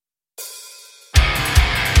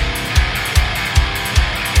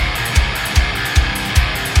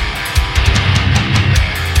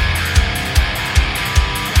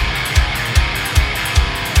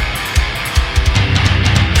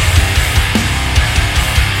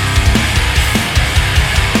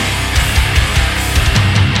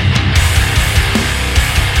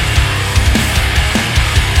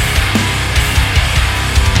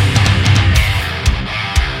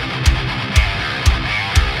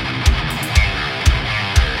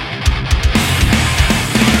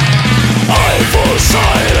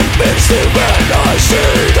when I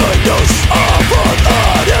see the news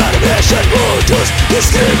about animation modules,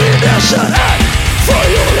 discrimination and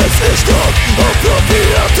violence is not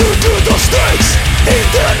appropriate to do those things. In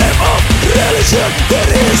the name of religion,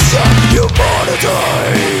 there is a humanity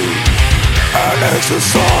and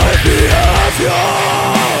exercise behavior,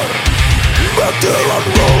 back their own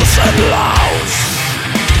rules and laws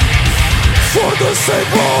for the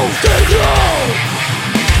sake of their ground.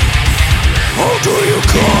 How do you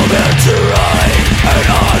come into right and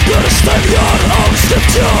understand your own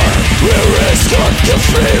scripture? Where is God give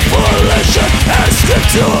revelation and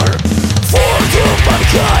scripture for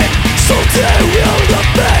humankind, so they will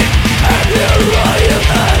obey? And here I am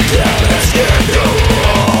against in the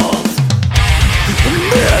world,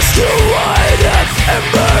 misguided,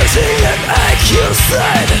 embarrassing and accused.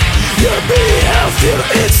 Your behavior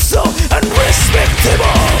is so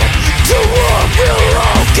unrespectable. The world will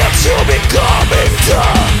all get you becoming the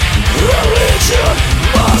religion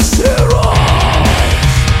Masked Heo.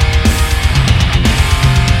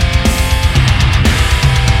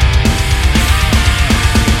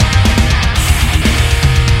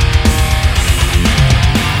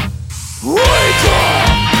 Wake up!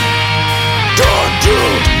 Don't do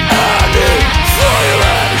any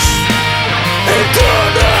violence in the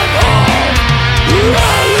name of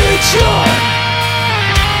religion.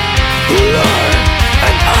 Learn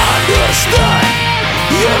and understand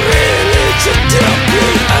your religion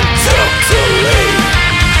deeply and totally.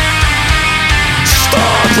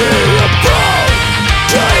 Study about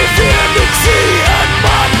divinity and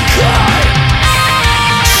mankind,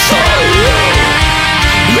 so you're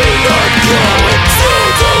not going to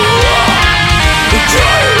the wrong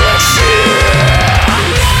direction.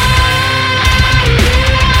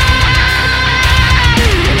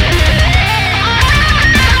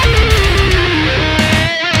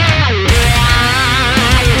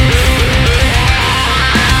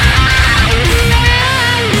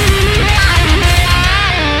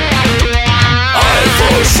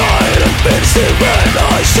 When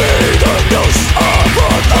I see the news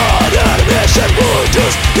about animation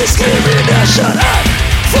modules, discrimination and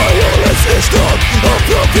violence is not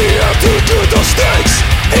appropriate to do those things.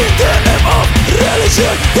 In the name of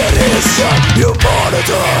religion, there is a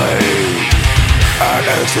humanity and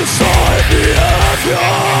exercise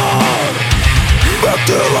behavior, back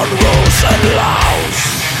their own rules and laws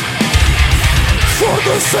for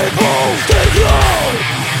the sake of the ground.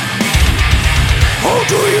 How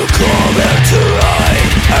do you come into right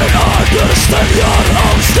and understand your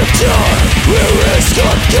own scripture? Where is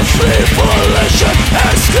God give revelation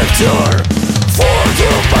and scripture for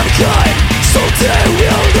humankind, so they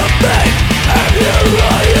will obey? And here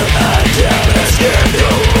I am against in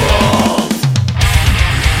the world.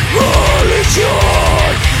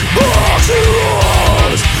 Religion, Masked Heo.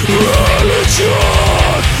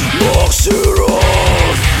 Religion, Masked Heo.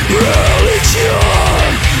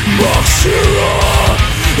 Religion, Masked Heo.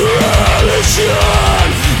 Religion.